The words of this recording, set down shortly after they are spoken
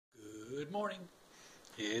Good morning.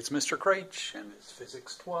 It's Mr. Craich and it's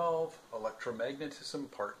Physics 12,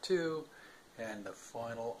 Electromagnetism Part 2, and the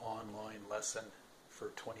final online lesson for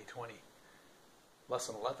 2020.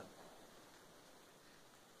 Lesson 11.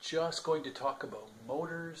 Just going to talk about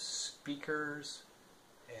motors, speakers,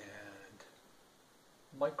 and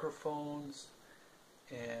microphones,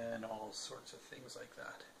 and all sorts of things like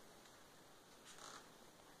that.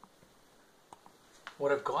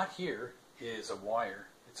 What I've got here is a wire.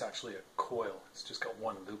 It's actually a coil. It's just got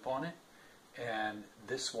one loop on it, and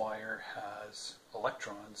this wire has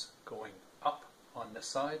electrons going up on this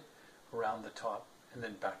side, around the top, and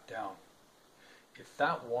then back down. If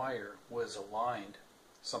that wire was aligned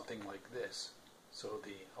something like this, so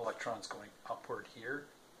the electrons going upward here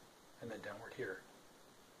and then downward here,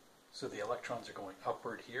 so the electrons are going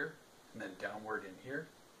upward here and then downward in here,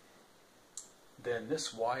 then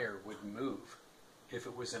this wire would move if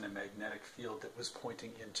it was in a magnetic field that was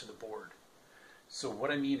pointing into the board. So what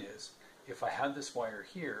I mean is, if I had this wire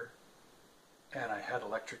here and I had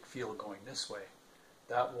electric field going this way,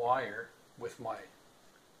 that wire with my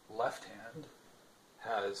left hand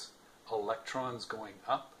has electrons going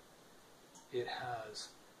up, it has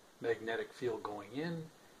magnetic field going in,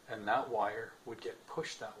 and that wire would get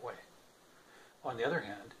pushed that way. On the other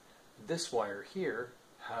hand, this wire here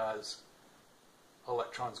has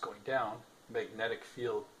electrons going down, magnetic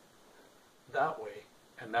field that way,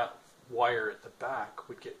 and that wire at the back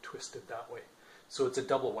would get twisted that way. So it's a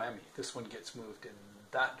double whammy. This one gets moved in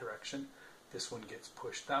that direction, this one gets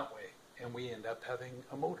pushed that way, and we end up having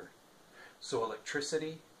a motor. So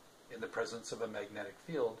electricity in the presence of a magnetic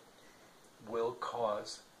field will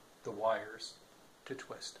cause the wires to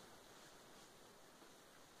twist.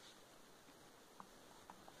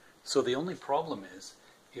 So the only problem is,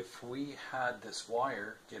 if we had this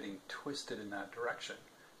wire getting twisted in that direction,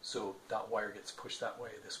 so that wire gets pushed that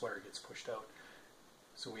way, this wire gets pushed out,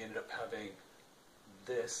 so we ended up having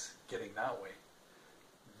this getting that way,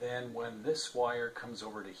 then when this wire comes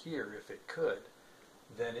over to here, if it could,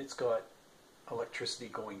 then it's got electricity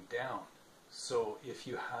going down. So if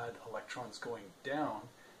you had electrons going down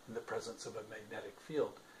in the presence of a magnetic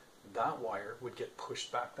field, that wire would get pushed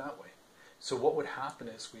back that way. So what would happen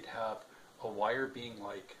is we'd have a wire being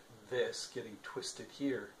like this, getting twisted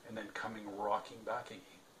here, and then coming rocking back again.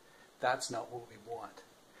 That's not what we want.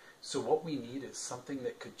 So what we need is something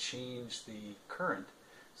that could change the current,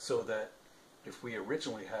 so that if we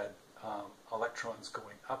originally had electrons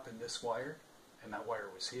going up in this wire, and that wire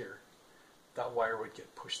was here, that wire would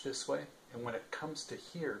get pushed this way, and when it comes to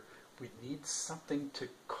here, we need something to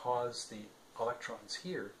cause the electrons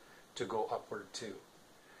here to go upward too.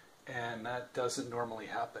 And that doesn't normally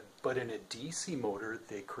happen. But in a DC motor,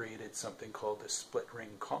 they created something called a split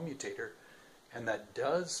ring commutator, and that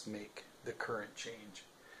does make the current change.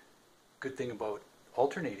 Good thing about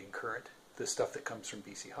alternating current, the stuff that comes from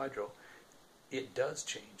BC Hydro, it does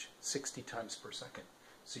change 60 times per second.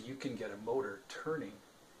 So you can get a motor turning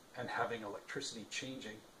and having electricity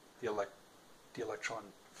changing, the electron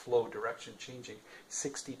flow direction changing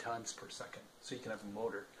 60 times per second. So you can have a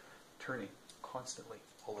motor turning constantly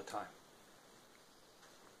all the time.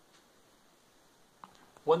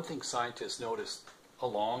 One thing scientists noticed a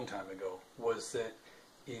long time ago was that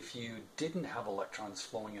if you didn't have electrons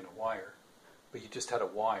flowing in a wire, but you just had a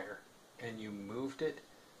wire and you moved it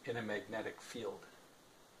in a magnetic field,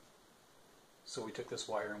 so we took this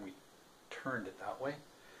wire and we turned it that way,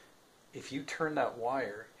 if you turn that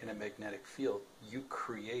wire in a magnetic field, you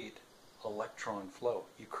create electron flow,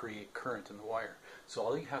 you create current in the wire. So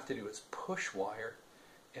all you have to do is push wire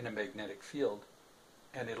in a magnetic field,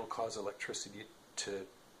 and it'll cause electricity to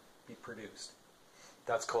be produced.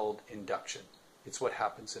 That's called induction. It's what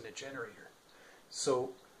happens in a generator.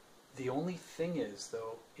 So the only thing is,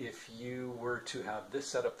 though, if you were to have this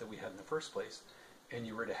setup that we had in the first place, and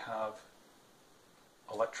you were to have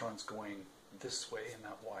electrons going this way in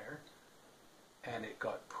that wire, and it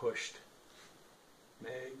got pushed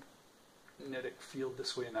magnetic field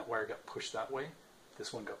this way, and that wire got pushed that way,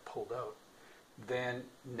 this one got pulled out, then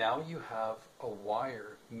now you have a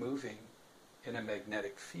wire moving in a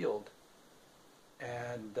magnetic field,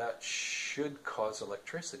 and that should cause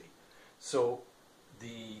electricity. So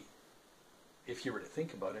if you were to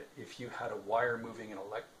think about it, if you had a wire moving in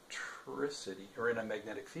electricity or in a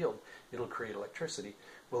magnetic field, it'll create electricity.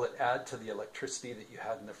 Will it add to the electricity that you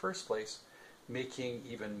had in the first place, making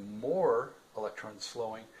even more electrons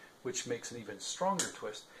flowing, which makes an even stronger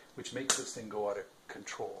twist, which makes this thing go out of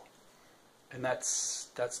control. And that's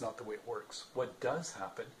not the way it works. What does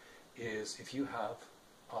happen is, if you have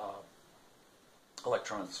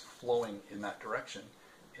electrons flowing in that direction,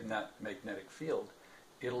 in that magnetic field,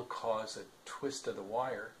 it'll cause a twist of the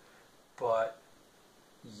wire, but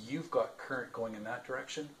you've got current going in that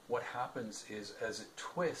direction. What happens is as it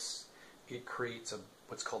twists, it creates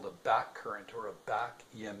what's called a back current or a back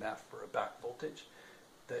EMF or a back voltage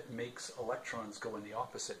that makes electrons go in the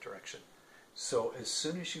opposite direction. So as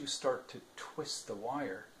soon as you start to twist the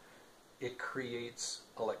wire, it creates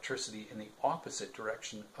electricity in the opposite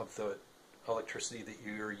direction of the electricity that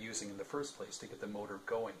you're using in the first place to get the motor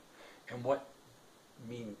going. And what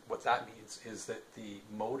that means is that the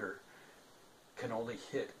motor can only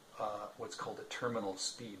hit what's called a terminal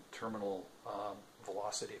speed, terminal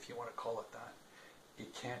velocity, if you want to call it that.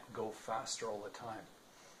 It can't go faster all the time.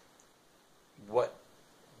 What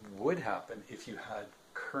would happen if you had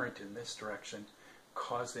current in this direction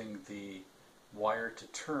causing the wire to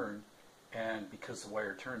turn, and because the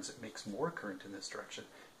wire turns, it makes more current in this direction,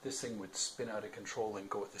 this thing would spin out of control and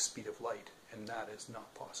go at the speed of light, and that is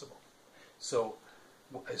not possible. So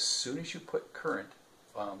as soon as you put current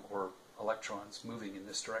or electrons moving in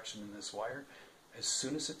this direction in this wire, as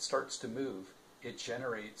soon as it starts to move, it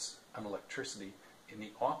generates an electricity in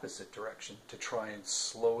the opposite direction to try and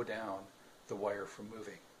slow down the wire from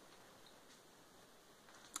moving.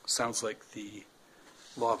 Sounds like the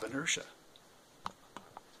law of inertia.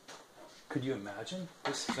 Could you imagine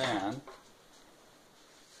this fan,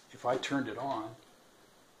 if I turned it on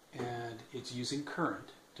and it's using current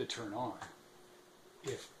to turn on,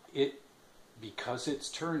 if it, because it's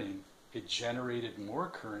turning, it generated more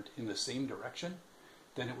current in the same direction,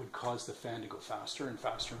 then it would cause the fan to go faster and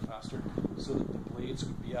faster and faster so that the blades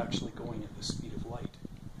would be actually going at the speed of light.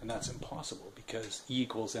 And that's impossible because E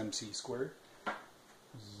equals mc squared.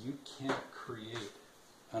 You can't create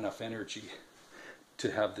enough energy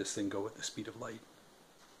to have this thing go at the speed of light.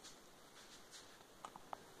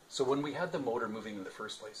 So when we had the motor moving in the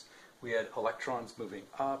first place, we had electrons moving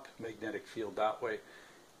up, magnetic field that way,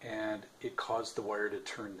 and it caused the wire to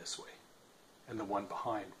turn this way. And the one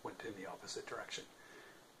behind went in the opposite direction.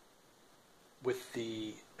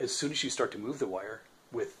 As soon as you start to move the wire,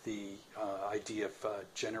 with the idea of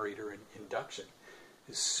generator and induction,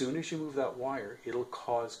 as soon as you move that wire, it'll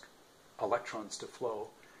cause electrons to flow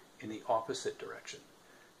in the opposite direction.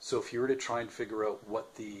 So if you were to try and figure out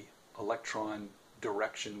what the electron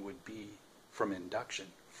direction would be from induction,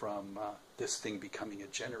 from this thing becoming a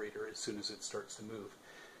generator as soon as it starts to move,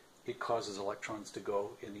 it causes electrons to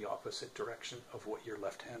go in the opposite direction of what your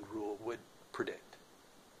left-hand rule would predict.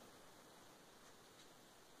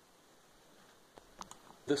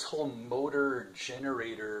 This whole motor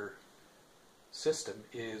generator system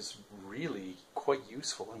is really quite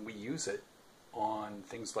useful, and we use it on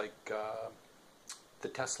things like the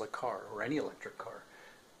Tesla car or any electric car.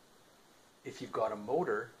 If you've got a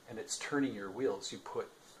motor and it's turning your wheels, you put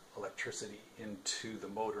electricity into the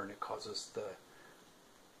motor and it causes the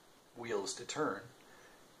wheels to turn.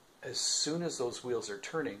 As soon as those wheels are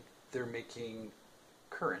turning, they're making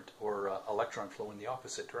current or electron flow in the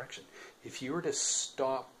opposite direction. If you were to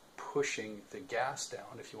stop pushing the gas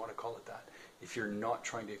down, if you want to call it that, if you're not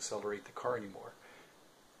trying to accelerate the car anymore,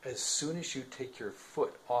 as soon as you take your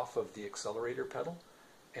foot off of the accelerator pedal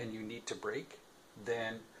and you need to brake,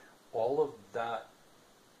 then all of that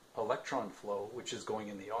electron flow, which is going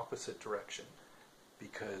in the opposite direction,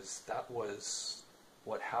 because that was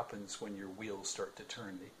what happens when your wheels start to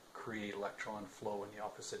turn. They create electron flow in the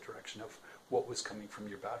opposite direction of what was coming from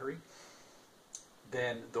your battery.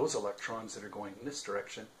 Then those electrons that are going in this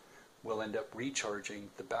direction will end up recharging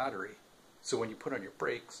the battery. So when you put on your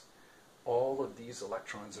brakes, all of these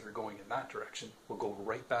electrons that are going in that direction will go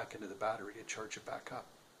right back into the battery to charge it back up.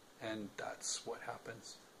 And that's what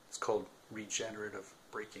happens. It's called regenerative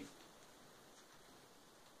braking.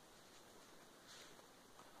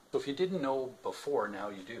 So if you didn't know before, now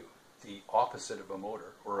you do. The opposite of a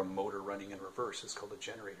motor, or a motor running in reverse, is called a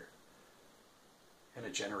generator. And a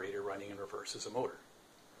generator running in reverse is a motor.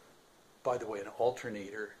 By the way, an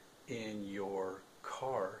alternator in your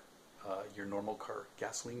car, your normal car,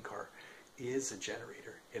 gasoline car, is a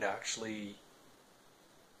generator. It actually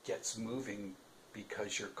gets moving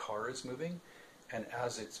because your car is moving, and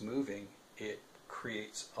as it's moving, it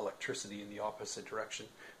creates electricity in the opposite direction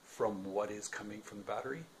from what is coming from the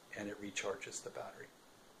battery, and it recharges the battery.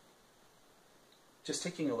 Just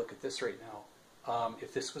taking a look at this right now,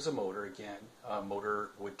 if this was a motor, again, a motor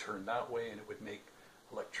would turn that way and it would make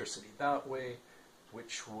electricity that way,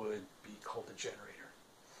 which would be called a generator.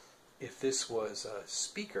 If this was a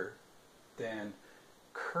speaker, then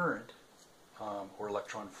current or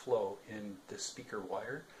electron flow in the speaker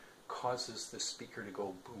wire causes the speaker to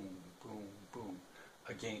go boom, boom, boom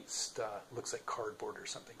against, looks like cardboard or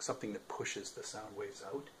something that pushes the sound waves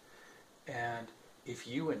out. And If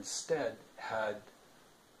you instead had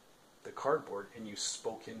the cardboard and you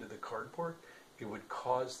spoke into the cardboard, it would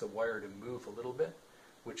cause the wire to move a little bit,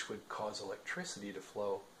 which would cause electricity to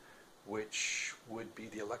flow, which would be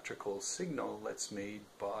the electrical signal that's made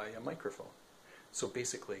by a microphone. So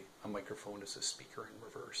basically, a microphone is a speaker in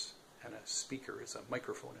reverse, and a speaker is a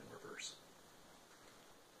microphone in reverse.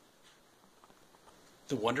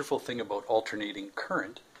 The wonderful thing about alternating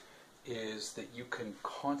current is that you can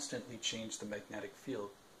constantly change the magnetic field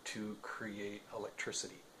to create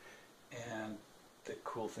electricity. And the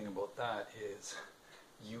cool thing about that is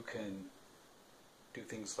you can do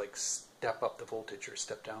things like step up the voltage or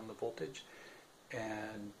step down the voltage,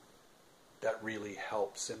 and that really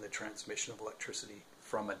helps in the transmission of electricity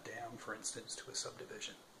from a dam, for instance, to a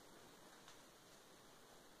subdivision.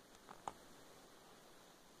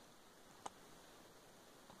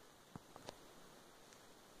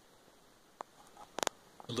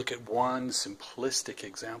 Look at one simplistic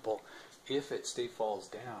example. If at State Falls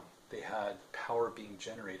Dam they had power being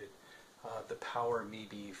generated, the power may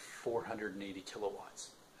be 480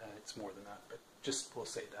 kilowatts. It's more than that, but just we'll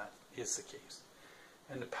say that is the case.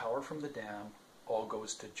 And the power from the dam all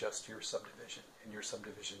goes to just your subdivision, and your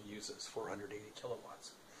subdivision uses 480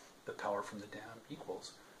 kilowatts. The power from the dam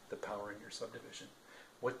equals the power in your subdivision.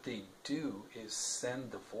 What they do is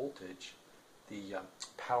send the voltage, the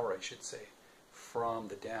power I should say, from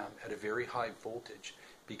the dam at a very high voltage,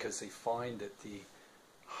 because they find that the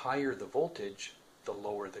higher the voltage, the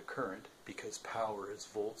lower the current, because power is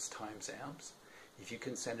volts times amps. If you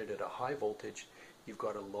can send it at a high voltage, you've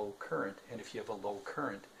got a low current, and if you have a low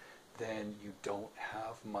current, then you don't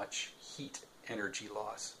have much heat energy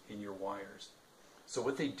loss in your wires. So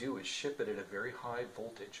what they do is ship it at a very high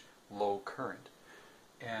voltage, low current,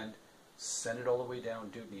 and send it all the way down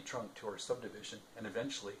Dewdney Trunk to our subdivision, and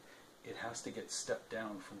eventually it has to get stepped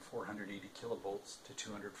down from 480 kilovolts to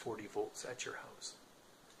 240 volts at your house.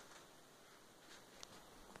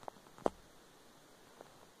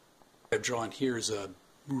 I've drawn here is a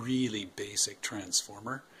really basic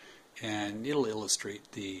transformer, and it'll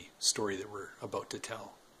illustrate the story that we're about to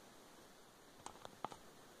tell.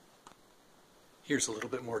 Here's a little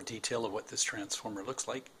bit more detail of what this transformer looks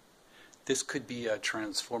like. This could be a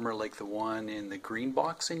transformer like the one in the green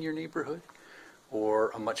box in your neighborhood, or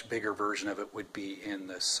a much bigger version of it would be in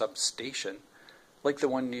the substation, like the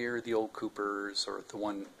one near the old Coopers or the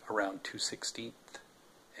one around 216th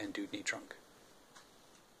and Dewdney Trunk.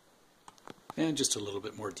 And just a little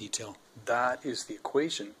bit more detail. That is the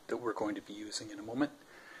equation that we're going to be using in a moment.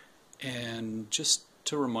 And just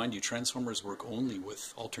to remind you, transformers work only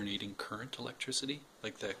with alternating current electricity,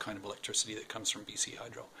 like the kind of electricity that comes from BC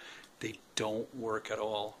Hydro. They don't work at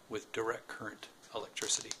all with direct current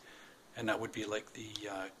electricity. And that would be like the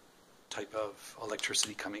type of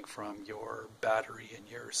electricity coming from your battery in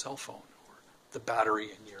your cell phone or the battery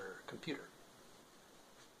in your computer.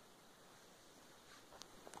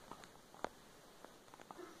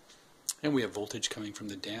 And we have voltage coming from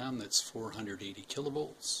the dam that's 480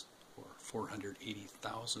 kilovolts or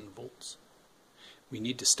 480,000 volts. We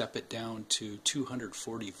need to step it down to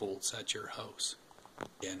 240 volts at your house.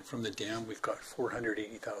 And from the dam we've got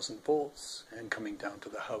 480,000 volts, and coming down to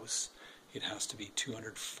the house it has to be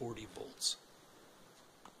 240 volts.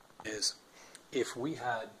 If we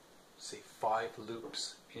had, say, 5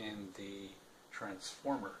 loops in the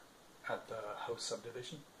transformer at the house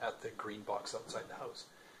subdivision, at the green box outside the house,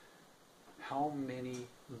 how many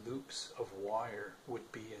loops of wire would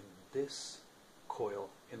be in this coil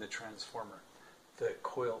in the transformer, the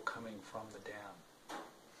coil coming from the dam?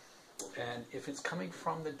 And if it's coming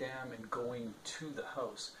from the dam and going to the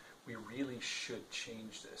house, we really should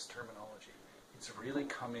change this terminology. It's really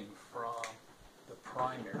coming from the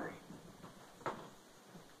primary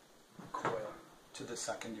coil to the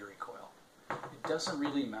secondary coil. It doesn't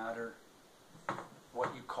really matter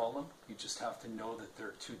what you call them, you just have to know that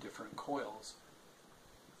they're 2 different coils.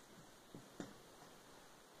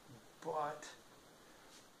 But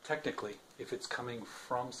technically, if it's coming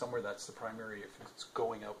from somewhere, that's the primary. If it's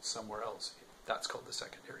going out somewhere else, that's called the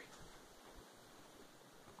secondary.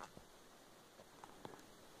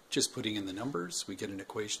 Just putting in the numbers, we get an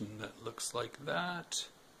equation that looks like that.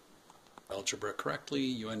 Algebra correctly,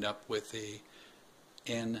 you end up with a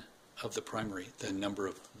N of the primary, the number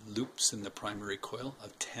of loops in the primary coil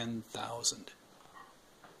of 10,000.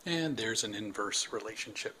 And there's an inverse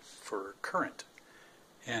relationship for current.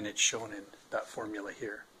 And it's shown in that formula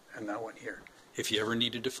here and that one here, if you ever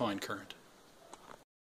need to define current.